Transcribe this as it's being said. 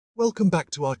Welcome back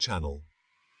to our channel.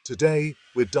 Today,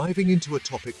 we're diving into a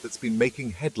topic that's been making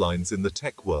headlines in the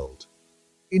tech world: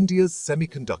 India's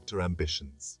semiconductor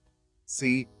ambitions.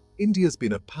 See, India's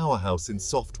been a powerhouse in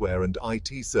software and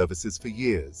IT services for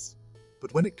years.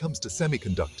 But when it comes to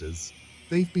semiconductors,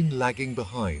 they've been lagging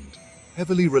behind,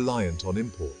 heavily reliant on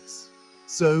imports.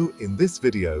 So, in this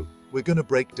video, we're going to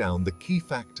break down the key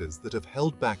factors that have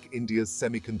held back India's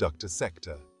semiconductor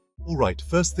sector. Alright,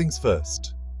 first things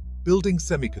first. Building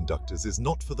semiconductors is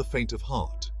not for the faint of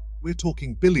heart. We're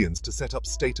talking billions to set up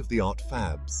state-of-the-art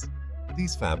fabs.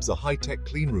 These fabs are high-tech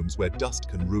cleanrooms where dust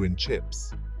can ruin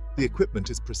chips. The equipment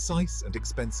is precise and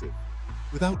expensive.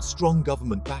 Without strong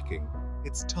government backing,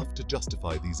 it's tough to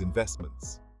justify these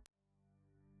investments.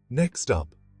 Next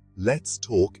up, let's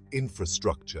talk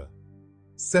infrastructure.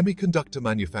 Semiconductor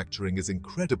manufacturing is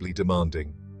incredibly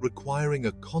demanding, requiring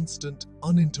a constant,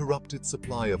 uninterrupted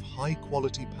supply of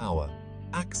high-quality power,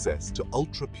 access to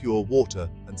ultra-pure water,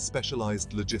 and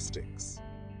specialized logistics.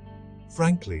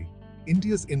 Frankly,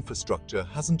 India's infrastructure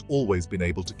hasn't always been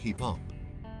able to keep up.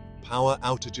 Power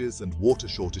outages and water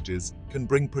shortages can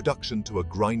bring production to a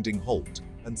grinding halt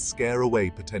and scare away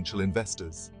potential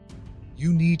investors.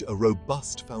 You need a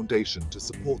robust foundation to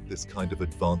support this kind of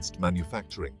advanced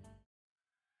manufacturing.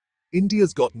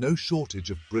 India's got no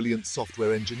shortage of brilliant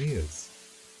software engineers,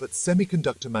 but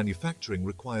semiconductor manufacturing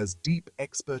requires deep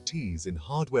expertise in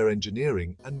hardware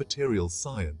engineering and materials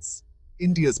science.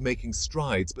 India's making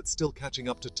strides but still catching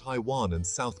up to Taiwan and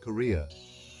South Korea.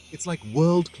 It's like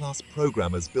world-class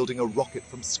programmers building a rocket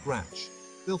from scratch.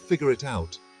 They'll figure it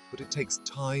out, but it takes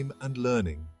time and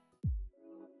learning.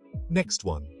 Next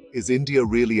one, is India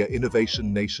really an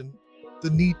innovation nation?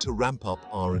 The need to ramp up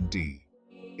R&D.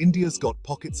 India's got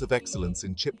pockets of excellence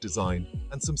in chip design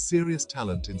and some serious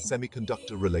talent in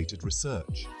semiconductor-related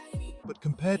research. But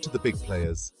compared to the big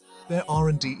players, their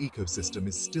R&D ecosystem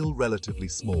is still relatively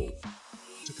small.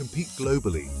 To compete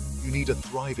globally, you need a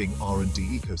thriving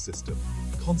R&D ecosystem,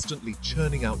 constantly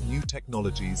churning out new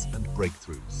technologies and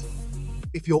breakthroughs.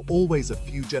 If you're always a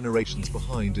few generations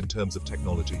behind in terms of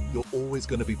technology, you're always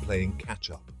going to be playing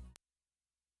catch-up.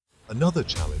 Another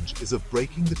challenge is of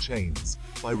breaking the chains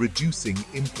by reducing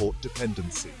import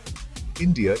dependency.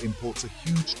 India imports a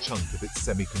huge chunk of its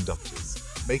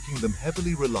semiconductors, making them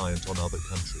heavily reliant on other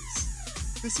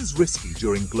countries. This is risky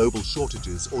during global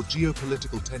shortages or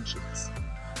geopolitical tensions.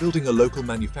 Building a local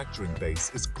manufacturing base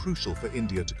is crucial for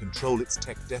India to control its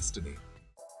tech destiny.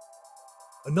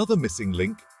 Another missing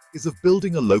link is of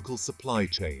building a local supply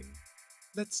chain.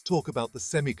 Let's talk about the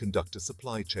semiconductor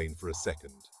supply chain for a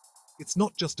second. It's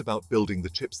not just about building the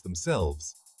chips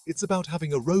themselves, it's about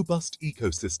having a robust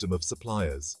ecosystem of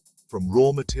suppliers, from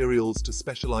raw materials to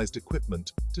specialized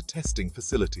equipment to testing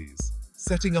facilities.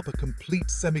 Setting up a complete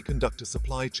semiconductor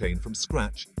supply chain from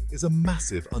scratch is a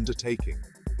massive undertaking.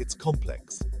 It's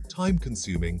complex,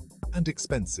 time-consuming, and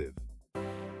expensive.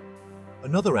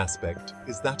 Another aspect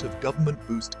is that of government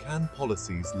boost. Can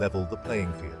policies level the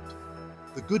playing field?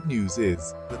 The good news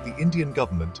is that the Indian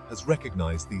government has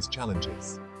recognized these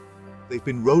challenges. They've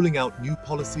been rolling out new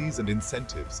policies and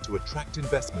incentives to attract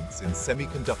investments in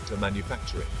semiconductor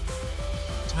manufacturing.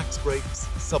 Tax breaks,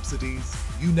 subsidies,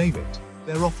 you name it,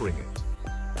 they're offering it.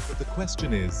 But the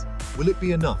question is, will it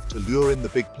be enough to lure in the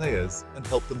big players and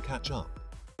help them catch up?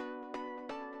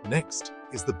 Next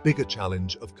is the bigger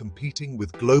challenge of competing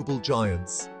with global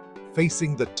giants,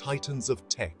 facing the titans of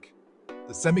tech.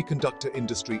 The semiconductor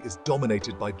industry is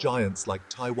dominated by giants like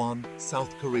Taiwan,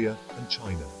 South Korea, and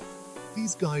China.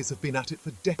 These guys have been at it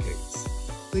for decades.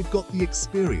 They've got the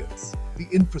experience, the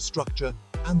infrastructure,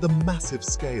 and the massive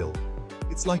scale.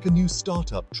 It's like a new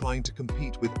startup trying to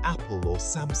compete with Apple or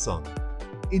Samsung.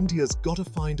 India's got to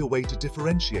find a way to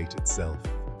differentiate itself,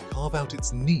 carve out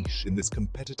its niche in this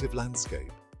competitive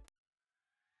landscape.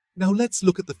 Now let's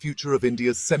look at the future of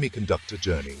India's semiconductor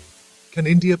journey. Can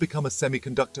India become a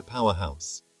semiconductor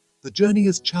powerhouse? The journey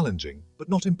is challenging, but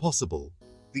not impossible.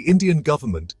 The Indian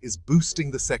government is boosting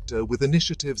the sector with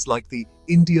initiatives like the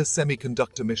India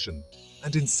Semiconductor Mission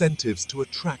and incentives to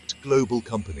attract global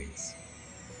companies.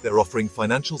 They're offering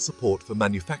financial support for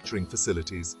manufacturing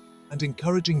facilities and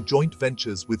encouraging joint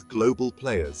ventures with global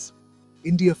players.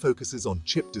 India focuses on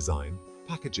chip design,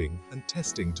 packaging, and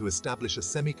testing to establish a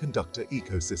semiconductor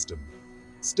ecosystem.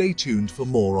 Stay tuned for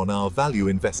more on our Value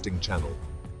Investing channel.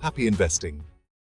 Happy investing!